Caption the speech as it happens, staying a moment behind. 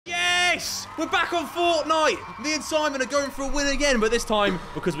Yes! We're back on Fortnite! Me and Simon are going for a win again, but this time,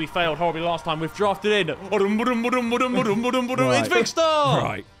 because we failed horribly last time, we've drafted in. It's Vic Star!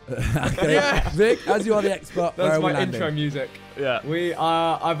 Right. Okay. Yeah. Vic, as you are the expert, where That's are we my landing? intro music. Yeah.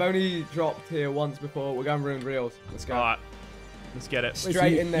 I've only dropped here once before. We're going ruin reels. Let's go. Alright. Let's get it. Wait, so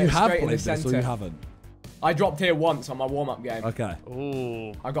Straight in there, You have straight in the played this, or centre. you haven't? I dropped here once on my warm-up game. Okay.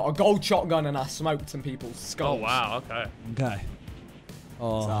 Ooh. I got a gold shotgun and I smoked some people's Oh, skulls. wow. Okay. Okay.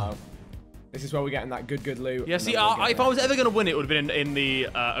 Oh. So, this is where we're getting that good loot. Yeah, see, if I was ever going to win, it would have been in the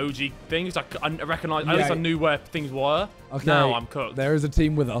OG things. I recognise, at least I knew where things were. Okay. Now I'm cooked. There is a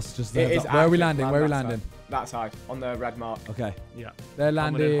team with us. Just there. It is Where are we active, landing? man, Where are we that landing? side. That side, on the red mark. Okay. Yeah. They're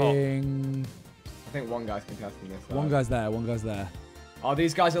Coming in hot. landing. I think one guy's contesting this side. One guy's there. One guy's there. Oh,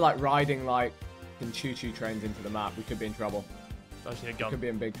 these guys are like riding like in choo-choo trains into the map. We could be in trouble. Actually, a We gun. could be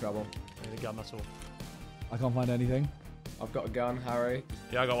in big trouble. I need a gun, that's all. I can't find anything. I've got a gun, Harry.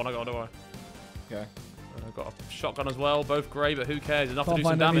 Yeah, I got one, don't worry. Okay. I've got a shotgun as well, both grey, but who cares? Enough to Can't do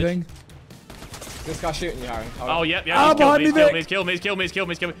some find damage. anything. This guy's shooting you, Harry. Oh, yep, Ah, he's behind me, killed me, Vic. he's killed me, he's killed me, he's killed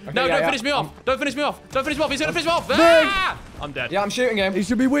me, he's killed me. Okay, No, yeah, don't yeah. finish me off. Don't finish me off. Don't finish me off. He's going to finish me off. Ah! I'm dead. Yeah, I'm shooting him. He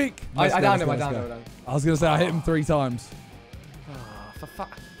should be weak. I Let's go, downed him, let's I go, downed let's him. go. I was going to say I hit him 3 times. Ah, for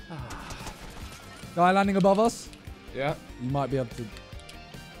fuck. Guy landing above us. Yeah. You might be able to...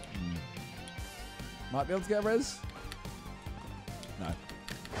 Might be able to get a res? No.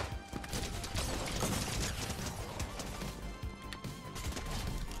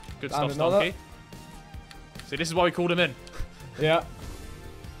 Good Down stuff, another. Stonky. See, this is why we called him in. Yeah.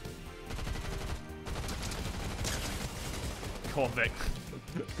 Come on, Vic.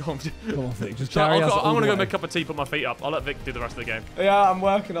 Come on. Come on, Vic. Just So carry us I'm all going to the go way. make a cup of tea, put my feet up. I'll let Vic do the rest of the game. Yeah, I'm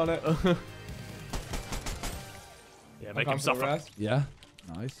working on it. Yeah, make him suffer. Yeah.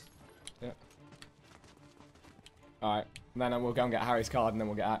 Nice. Yeah. Alright. Then we'll go and get Harry's card and then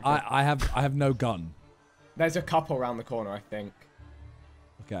we'll get active. I have no gun. There's a couple around the corner, I think.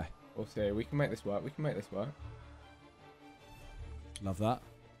 Okay. We'll see. We can make this work. We can make this work. Love that.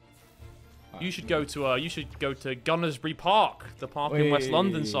 You should go to Gunnersbury Park, the park in West Whee!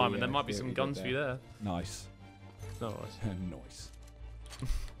 London, Simon. Yeah, There might be see what some you did guns for you there. Nice. No Nice.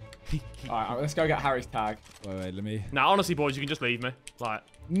 Alright, let's go get Harry's tag. Wait, let me... Now, honestly, boys, you can just leave me. Like,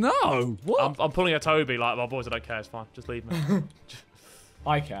 No! What? I'm pulling a Toby. Like, my boys, I don't care. It's fine. Just leave me.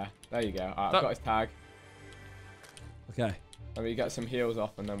 I care. There you go. Alright, I've got his tag. Okay. And we get some heals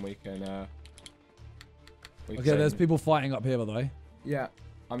off and then we can... Okay, there's people fighting up here, by the way. Yeah.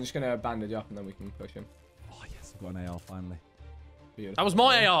 I'm just going to bandage up and then we can push him. Oh, yes, I've got an AR, finally. Beautiful. That was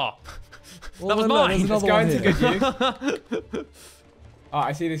my AR. Well, That was look, mine. there's Let's another go one into here. good use. Alright,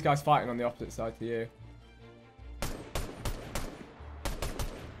 I see these guys fighting on the opposite side to you.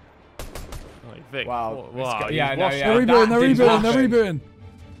 Oh, Vic. Wow. Wow. Yeah, no, yeah. They're rebooting, they're That rebooting, didn't they're rebooting.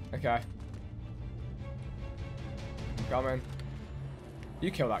 Okay. I'm coming.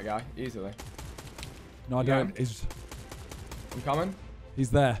 You kill that guy, easily. No, I Yeah. don't. I'm coming. He's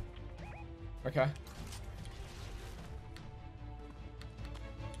there. Okay.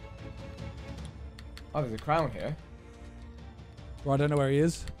 Oh, there's a crown here. Well, I don't know where he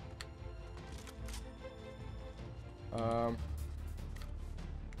is.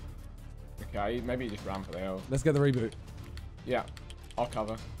 Okay, maybe he just ran for the hill. Let's get the reboot. Yeah, I'll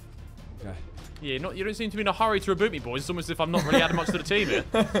cover. Okay. Yeah, you don't seem to be in a hurry to reboot me, boys. It's almost as if I'm not really adding much to the team here.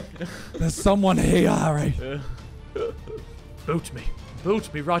 There's someone here, Harry. Boot me.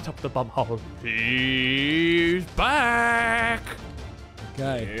 Boot me right up the bumhole. He's back.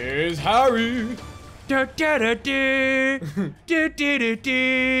 Okay. Here's Harry. Da da da da. Da da da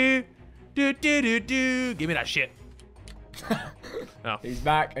da. Da da da da. Give me that shit. Oh. He's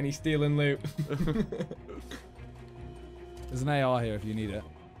back and he's stealing loot. There's an AR here if you need it.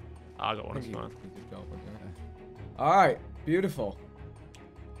 I got one, it's fine. Alright, beautiful.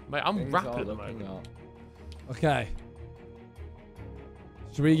 Mate, I'm Things rapid are at the looking moment. up. Okay.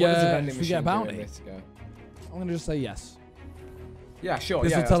 Should we What does the get, vending should we get a machine do in bounty? this go? I'm going to just say yes. Yeah, sure.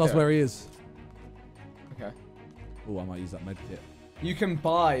 This yeah, will tell let's us do it. where he is. Okay. Oh, I might use that med kit. You can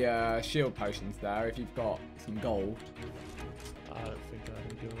buy shield potions there if you've got some gold. I don't think I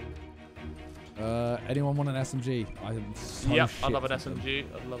can do it. Anyone want an SMG? I'm so Yep, shit I love an at them. SMG.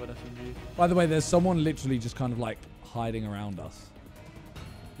 I love an SMG. By the way, there's someone literally just kind of like hiding around us.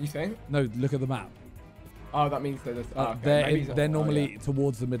 You think? No, look at the map. Oh, that means that there's... oh, okay. Maybe he's they're on- oh, normally yeah.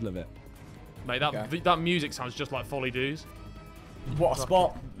 towards the middle of it. Mate, that Okay. that music sounds just like Folly Doos. What a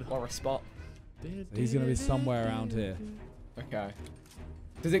spot. What a spot. So he's going to be somewhere around here. Okay.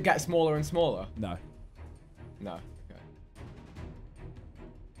 Does it get smaller and smaller? No. No. Okay.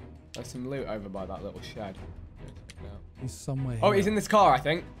 There's some loot over by that little shed. He's somewhere here. Oh, he's in this car, I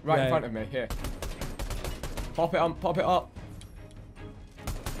think. Right Yeah, in front of me. Here. Pop it on. Pop it up.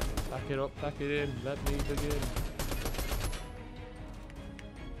 Pack it up, pack it in. Let me begin. Do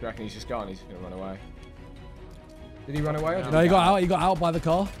you reckon he's just gone? He's just going to run away. Did he run away? Or did No, he get got out. He got out by the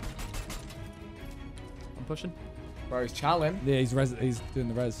car. I'm pushing. Bro, he's challenging. Yeah, he's doing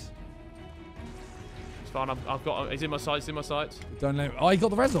the res. It's fine. I've got. He's in my sights. In my sights. Don't let. Oh, he got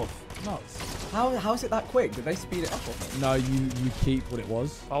the res off. Nuts. How is it that quick? Did they speed it up or something? No, you keep what it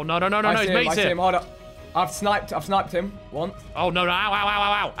was. Oh no! He's I mate's see here. him. Hold up. I've sniped him once. Oh no!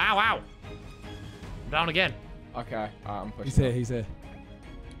 Ow! I'm down again. Okay, I'm pushing. He's here. He's here.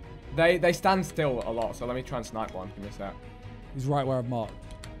 They stand still a lot, so let me try and snipe one. Give me a sec. He's right where I've marked.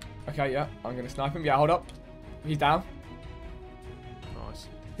 Okay, yeah, I'm gonna snipe him. Yeah, hold up. He's down. Nice.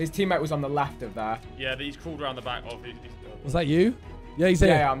 His teammate was on the left of there. Yeah, he's crawled around the back of. Was that you? Yeah, he's here.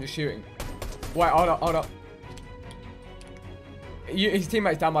 Yeah, I'm just shooting. Wait, hold up. His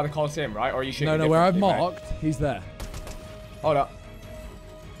teammate's down by the Coliseum, right? Or are you shooting? No, where I've marked, he's there. Hold up.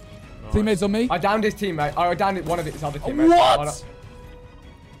 Nice. Teammates on me. I downed his teammate. I downed one of his other teammates. Hold up. What?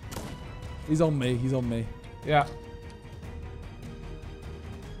 He's on me. He's on me. Yeah.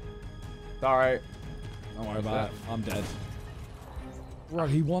 Sorry. Don't worry about it. I'm dead. Bro,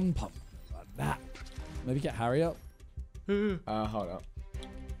 he won pump. Like that. Maybe get Harry up. Hold up.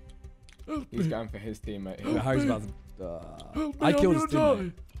 He's going for his teammate here. Yeah, Harry's about to. I killed his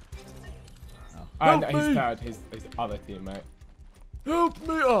teammate. And he's third, his other teammate. Help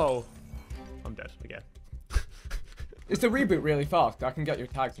me! Oh, I'm dead again. It's the reboot really fast. I can get your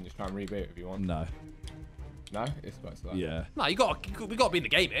tags and just try and reboot if you want. No. No, it's quite slow. Yeah. No, we got to be in the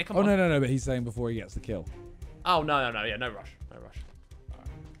game here. Come Oh on. no, but he's saying before he gets the kill. Oh no. Yeah, no rush.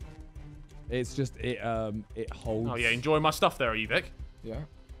 It's just it holds. Oh yeah, enjoying my stuff there, are you, Vic? Yeah.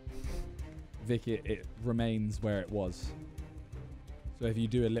 Vic, it remains where it was. So if you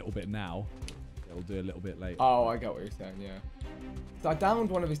do a little bit now, it'll do a little bit later. Oh, I get what you're saying. Yeah. So I downed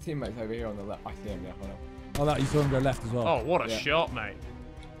one of his teammates over here on the left. I see him. Yeah. Hold on. Oh, that you saw him go left as well. Oh, what a Yeah. shot, mate.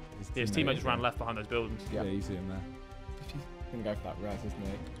 His teammate just ran left behind those buildings. Yeah. Yeah, you see him there. He's gonna go for that res, isn't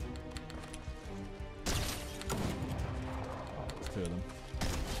he? There's two of them.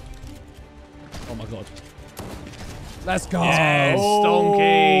 Oh my god. Let's go. Yes,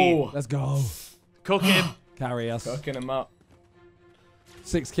 Stonky. Let's go. Cook him. Carry us. Cooking him up.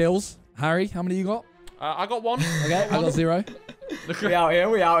 6 kills. Harry, how many you got? I got one. Okay, I got 0. We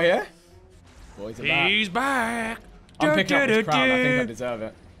out here. Boys are back. He's back. I'm picking up this crown. I think I deserve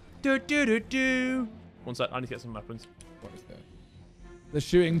it. One sec, I need to get some weapons. What is this? They're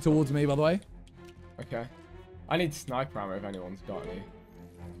shooting towards me, by the way. Okay. I need sniper ammo if anyone's got any.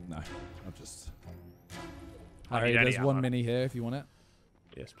 No, I'll just... I Harry, need any there's one ammo. mini here if you want it.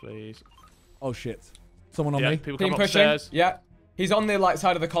 Yes, please. Oh shit. Someone on Yeah, me. people Team come pushing. upstairs. Yeah. He's on the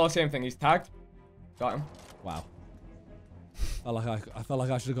side of the Coliseum thing. He's tagged. Got him. Wow. I felt like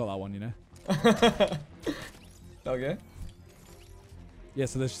I should have got that one, you know? Okay. Yeah,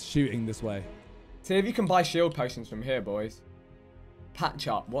 so they're shooting this way. See if you can buy shield potions from here, boys. Patch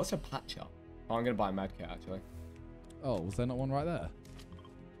up. What's a patch up? Oh, I'm gonna buy a medkit actually. Oh, was there not one right there?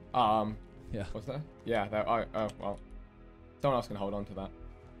 Yeah. Was there? Yeah. There. Oh, well. Someone else can hold on to that.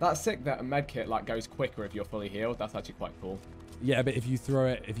 That's sick that a medkit like goes quicker if you're fully healed. That's actually quite cool. Yeah, but if you throw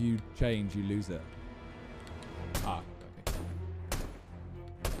it, if you change, you lose it. Ah. Okay.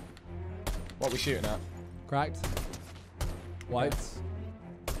 What are we shooting at? Cracked. Whites.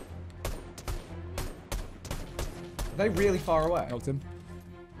 Are they really far away? Knocked him.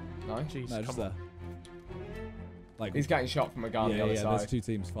 No. Jeez, No, just come there. on. Like, He's getting shot from a guy on the other there's side. 2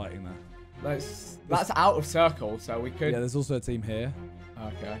 teams fighting there. That's out of circle, so we could. Yeah, there's also a team here.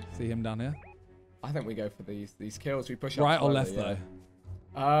 Okay. See him down here? I think we go for these kills. We push up Right or slowly, left, yeah.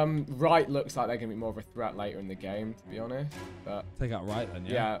 though? Right looks like they're gonna be more of a threat later in the game, to be honest. But Take out right then,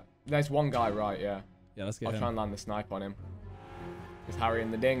 yeah? yeah, there's one guy right. Yeah. Yeah, let's get I'll him. try and land the snipe on him. It's Harry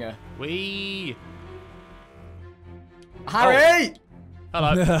and the Dinger. Wee. Harry!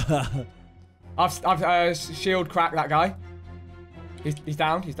 Hello. I've shield cracked that guy. He's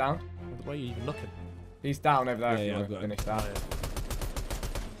down. He's down. Where are you even looking? He's down over there. Yeah, if you yeah, want I've to got him. finish that. Oh, yeah.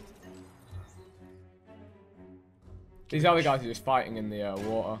 These other guys are just fighting in the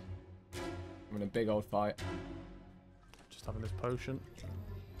water. I'm in a big old fight. Just having this potion.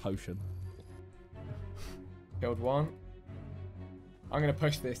 Potion. Killed one. I'm gonna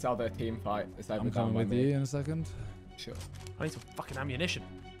push this other team fight. This over I'm down coming by with me. you in a second. Sure. I need some fucking ammunition.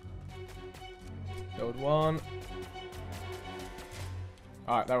 Killed one.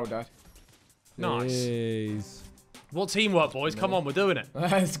 Alright, they're all dead. Nice. Jeez. What teamwork, boys? Come on, we're doing it.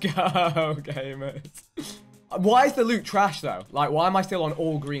 Let's go, gamers. Why is the loot trash though? Like, why am I still on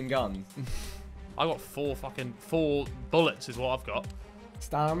all green guns? I got four bullets is what I've got.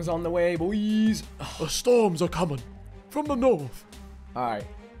 Storm's on the way, boys. The storms are coming from the north. All right,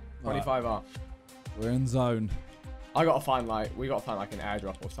 25 up. We're in zone. We gotta find like an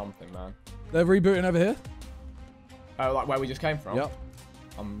airdrop or something, man. They're rebooting over here. Oh, like where we just came from. Yep.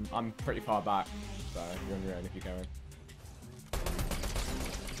 I'm pretty far back, so you're on your own if you're going.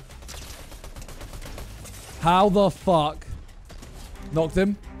 How the fuck? Knocked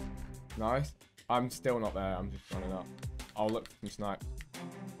him. Nice. I'm still not there. I'm just running up. I'll look for some snipes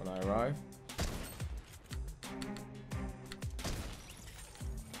when I arrive.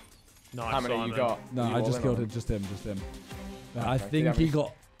 Nice. How many Simon. you got? No, You I all just in killed on him. Just him. Okay. I Did he think have he any-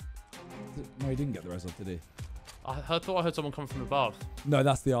 got. No, he didn't get the rest of, did he? I thought I heard someone come from above. No,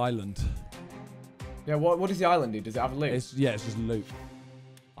 that's the island. Yeah, what does the island do? Does it have loot? It's just loot.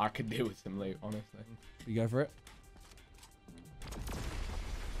 I could do with some loot, honestly. You go for it.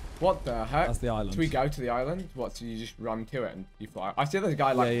 What the heck? That's the island. Do we go to the island? What, so you just run to it and you fly? I see there's a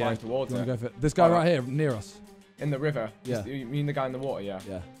guy like flying towards You wanna it. go for it? This guy right here, near us. In the river? Yeah. You mean the guy in the water, yeah?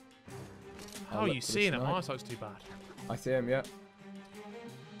 Yeah. How I'll are look you for the seeing it? snipe. My eyesight's too bad. I see him, yeah.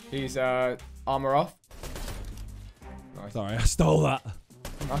 He's armor off. Nice. Sorry, I stole that.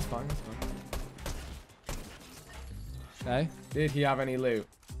 That's fine, that's fine. Okay. Did he have any loot?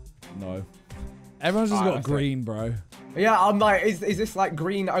 No. Everyone's just got that's green, bro. Yeah, I'm like, is this like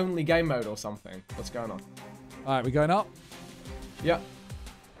green only game mode or something? What's going on? All right, we going up? Yeah.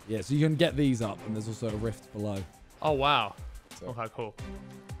 Yeah, so you can get these up, and there's also a rift below. Oh wow. So- Okay, cool.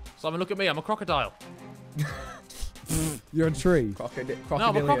 Simon, look at me. I'm a crocodile. You're a tree. No,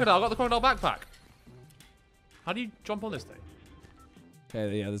 I'm a crocodile. I got the crocodile backpack. How do you jump on this thing?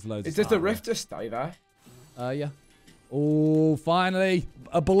 Okay, yeah, there's loads. Is of does the stuff. rift just stay there? Yeah. Oh, finally,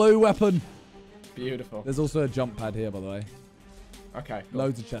 a blue weapon. Beautiful. There's also a jump pad here, by the way. Okay. Cool.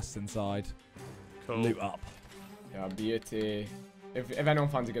 Loads of chests inside. Cool. Loot up. Yeah, beauty. If anyone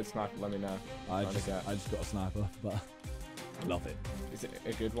finds a good sniper, let me know. I Trying to just got a sniper, but I love it. Is it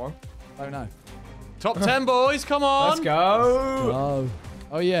a good one? Oh no. Top 10, boys. Come on. Let's go. Oh.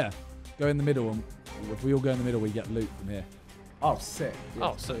 Oh yeah. Go in the middle. And if we all go in the middle, we get loot from here. Oh, sick.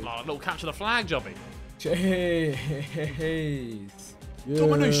 Oh, so like a little capture the flag jobby. Jeez. Yeah.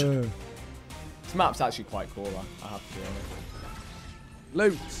 Domination. This map's actually quite cool, I have to be honest.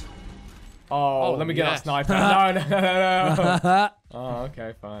 Loot. Oh, Oh, let me get yes. that sniper. No. Oh,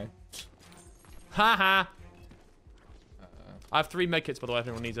 okay, fine. Haha. I have 3 medkits, by the way, if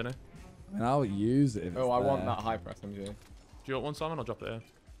anyone needs any. I mean, I'll use it. If Oh, I it's want there. that high press MG. Do you want one, Simon? I'll drop it here.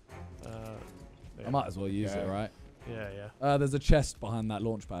 Yeah. I might as well use it, Yeah. right? Yeah. There's a chest behind that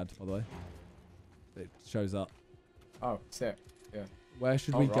launch pad, by the way. It shows up. Oh, sick. Yeah. Where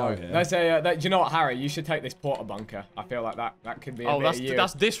should we go Alright. here? Let's say, do you know what, Harry? You should take this porter bunker. I feel like that could be a Oh, bit of you.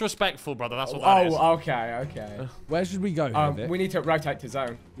 that's disrespectful, brother. That's what that is. Oh, okay, okay. Where should we go here, Vic? We need to rotate to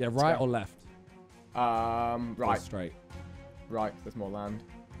zone. Yeah, right go. or left? Or Right, straight. right. There's more land.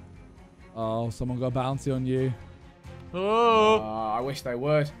 Oh, someone got a bounty on you. Oh. I wish they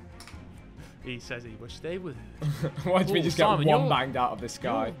would. He says he wish they would. Why did we Ooh, just Simon, get one you're- banged out of the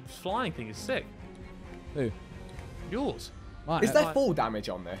sky? Your flying thing is sick. Who? Yours. Mine. Is there like- full damage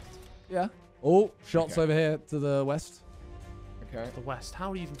on this? Yeah. Oh, shots Okay. over here to the west. Okay. The west.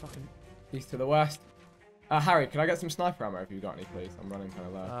 How do you even fucking... East to the west. Harry, can I get some sniper ammo if you've got any, please? I'm running kind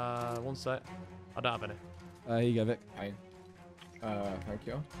of low. One sec. I don't have any. Here you go, Vic. Pain. Thank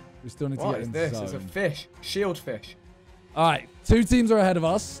you. We still need to What get is into this? zone. It's a fish. Shield fish. All right, 2 teams are ahead of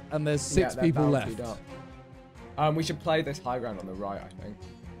us, and there's 6 they're people bountied left. up. We should play this high ground on the right, I think.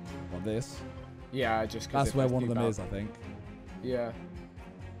 What, this? Yeah, just because That's where one of them is, I think. Yeah.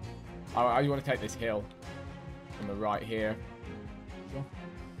 I want to take this hill on the right here. Sure.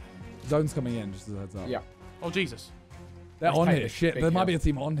 Zone's coming in, just as a heads up. Yeah. Oh, Jesus. They're Let's on take here. this Shit, big there might hill. be a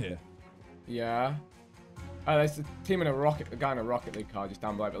team on here. Yeah. There's a team in a guy in a Rocket League car just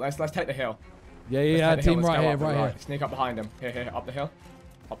down below. But let's take the hill. Yeah, Let's yeah, take the hill, team let's right go here, up the right here. Sneak up behind him. Here, up the hill.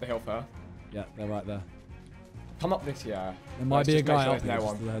 Up the hill first. Yeah, they're right there. Come up this, yeah. There might Let's be a just make guy sure up there's here, no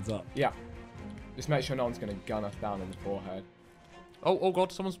just one. as a heads up. Yeah. Just make sure no one's going to gun us down in the forehead. Oh,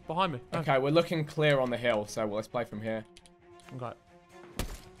 God. Someone's behind me. Oh, Okay, we're looking clear on the hill, so let's play from here. Okay.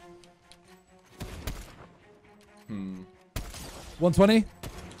 120.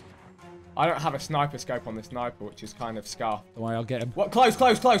 I don't have a sniper scope on the sniper, which is kind of scuffed. Don't worry, I'll get him. What? Close,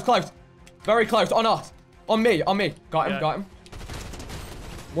 close, close, close. Very close. On us. On me, on me. Got him, Yeah. got him.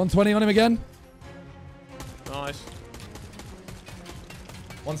 120 on him again. Nice.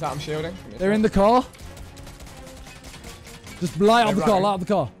 One's out, I'm shielding. Give me a They're sec. in the car. Just light up They're the car, running. light up the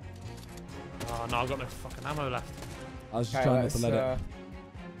car. Oh, no, I've got no fucking ammo left. I was just trying not to let it.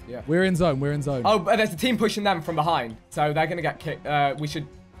 Yeah. We're in zone. We're in zone. Oh, but there's a team pushing them from behind, so they're gonna get kicked. We should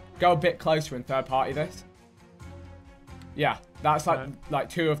go a bit closer and third party this. Yeah, that's like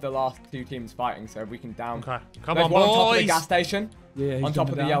 2 of the last 2 teams fighting, so we can down. Okay, come There's on, one boys. on top of the gas station. Yeah, he's on top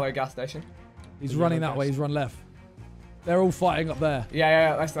of the down. yellow gas station. He's running that way. He's run left. They're all fighting up there.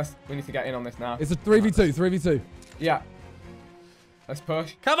 Yeah. Let's. We need to get in on this now. It's a 3v2. 3v2. Yeah. Let's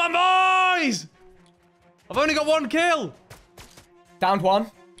push. Come on, boys! I've only got 1 kill. Downed 1.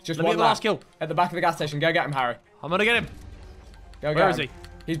 Just Let me one get the last kill. At the back of the gas station. Go get him, Harry. I'm gonna get him. Go Where get is him. he?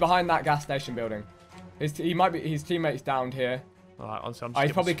 He's behind that gas station building. His teammate's downed here. Alright, I'm just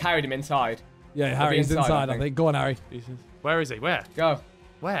He's probably carried him inside. Yeah, Harry's inside, I think. Go on, Harry. Where is he? Where? Go.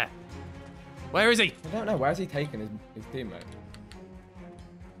 Where? Where is he? I don't know. Where's he taking his teammate?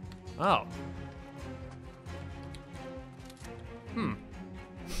 Oh.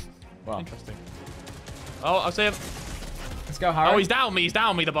 Well, Interesting. Oh, I see him. let's go, Harry. Oh, he's down me. He's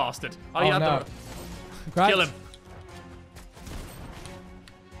down me, the bastard. Oh, yeah, no. Kill him.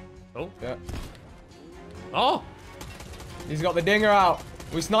 Oh. Yeah. Oh. He's got the dinger out.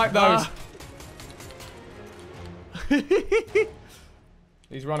 We sniped those.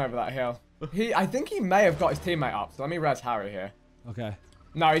 He's run over that hill. I think he may have got his teammate up. So let me res Harry here. Okay.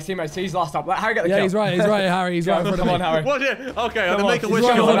 No, his teammate's. He's lost up. Let Harry get the kill. Yeah, he's right, Harry. He's right in front of me. Come on, Harry. What? Okay, I'm Come gonna make a on. wish. He's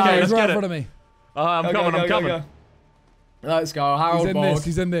right in front of me. He's right in Let's front get of it. me. I'm coming. Let's go, Harold Bog.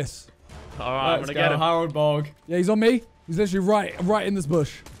 He's in this. All right, I'm Let's gonna go, get him. Harold Bog. Yeah, he's on me. He's literally right in this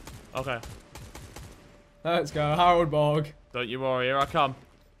bush. Okay. Let's go, Harold Bog. Don't you worry. Here I come.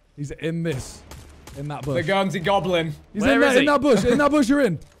 He's in this. In that bush. The Guernsey Goblin. He's Where is he? in that bush. In that bush you're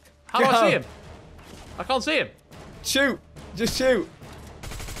in. How do I see him? I can't see him. Shoot. Just shoot.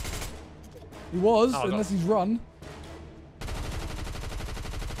 He was, Oh, unless he's run.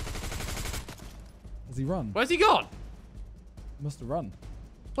 Has he run? Where's he gone? He must have run.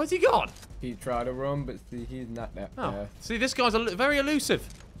 Where's he gone? He tried to run, but see, he's not there. Oh, see, this guy's very elusive.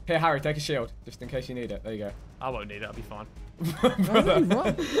 Here, Harry, take a shield, just in case you need it. There you go. I won't need it. I'll be fine. Why did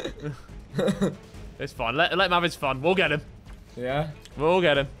he run? It's fine. Let him have his fun. We'll get him. Yeah? We'll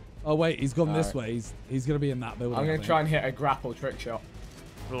get him. Oh wait, he's gone this Alright. way. He's gonna be in that building. I'm I going to think. try and hit a grapple trick shot.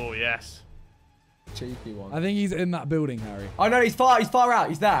 Oh yes. Cheeky one. I think he's in that building, Harry. Oh no, he's far out.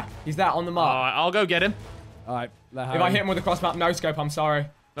 He's there on the All mark. right, I'll go get him. All right, let Harry. If I hit him with a cross map no scope, I'm sorry.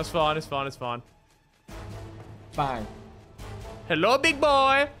 That's fine. It's fine. It's fine. Bang. Hello, big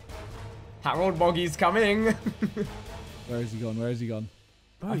boy. Harold Boggy's coming. Where has he gone? Where has he gone?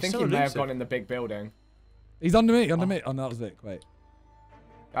 Oh, I he's think so he may have elusive. gone in the big building. He's under me. Under me. Oh no, that was Vic. Wait.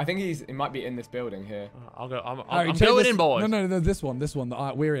 I think he might be in this building here. I'll go. I'm Harry, I'm check going this- in, boys. No, this one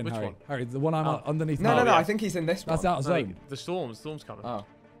that we're in, Which Harry. one? Harry, the one I'm underneath. No, now. no, yeah. I think he's in this one. That's out of No, zone. the storm's coming. Oh,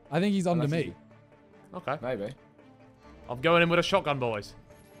 I think he's under Unless me. Okay. maybe. I'm going in with a shotgun, boys.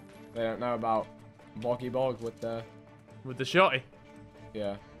 They don't know about Boggy Bog with the... With the shotty.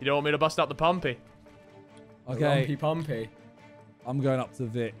 Yeah. You don't want me to bust out the pumpy? Okay, Rumpy Pumpy. I'm going up to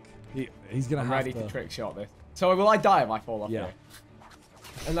Vic. He's gonna I'm have ready to trick shot this. So will I die if I fall off Yeah. here?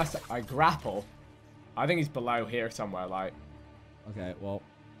 Unless I grapple. I think he's below here somewhere, like... Okay, well,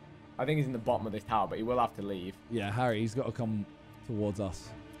 I think he's in the bottom of this tower, but he will have to leave. yeah, Harry, he's got to come towards us.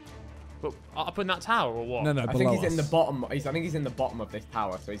 But up in that tower or what? No, I below think he's us. in the bottom. I think he's in the bottom of this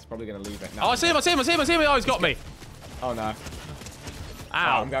tower, so he's probably going to leave it now. Oh, I see him. Oh, he's got me. Oh no. Ow.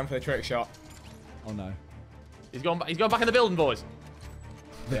 Oh, I'm going for the trick shot. Oh no. He's gone back in the building, boys.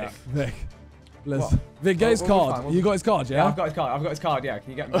 Yeah. Vic. Let's... What? Vic, get his We'll be card. fine, we'll You be- got his card, yeah? Yeah, I've got his card. Yeah, can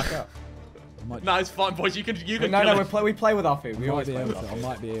you get him back up? I might, No, it's fine, boys. You can No, kill no, him. we play with our food. We I might always be play able with to. our I food.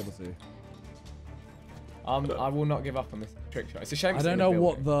 might be able to. I will not give up on this trick shot. It's a shame. I it's don't in a know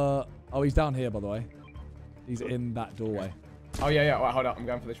building. what the... Oh, he's down here, by the way. He's in that doorway. Oh yeah. Wait, hold up. I'm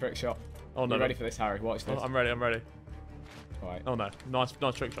going for the trick shot. Oh no. You ready for this, Harry? Watch this. Oh, I'm ready. All right. Oh no. Nice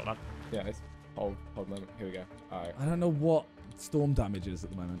trick shot, lad. Yeah. This hold moment. Here we go. All right. I don't know what storm damage is at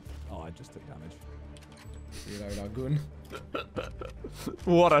the moment. Oh, I just took damage. Reload our gun.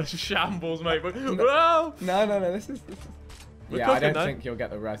 What a shambles, mate. Whoa! No. This is. We're Yeah, I cooking, don't though. think you'll get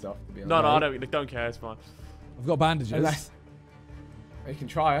the res off. To be honest. No, I don't care. It's fine. I've got bandages. Unless you can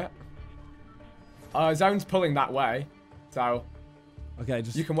try it. Zone's pulling that way, so Okay,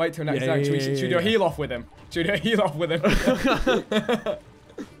 just... you can wait till next Yeah, zone. yeah, Should we do yeah. a heal off with him? Should we do a heal off with him?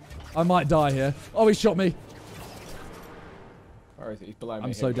 I might die here. Oh, he shot me. Where is he? He's below me.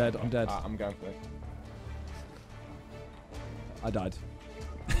 I'm so here. dead. I'm dead. I'm going for this. I died.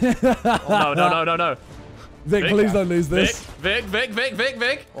 Oh, no. Vic, Vic? please don't lose Vic, this.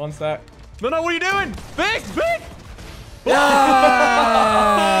 Vic. 1 sec. No, what are you doing? Vic.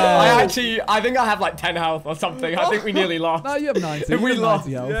 I think I have like 10 health or something. I think we nearly lost. No, you have 90. We lost.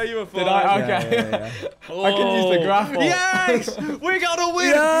 Health. Yeah, you were fine. Did I? Okay. Yeah. I can use the grapple. Yes! We got a win!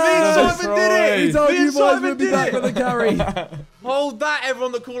 Yes! Me and Simon did it! He told Me you and boys Simon would be did back it! with a carry. Hold that,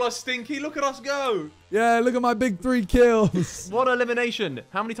 everyone that call us stinky. Look at us go. Yeah, look at my big 3 kills. What elimination.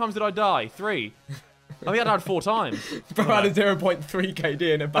 How many times did I die? 3. I think I died 4 times. Bro, I had a 0.3 KD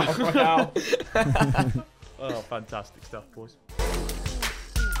in a battle royale. Oh, fantastic stuff, boys.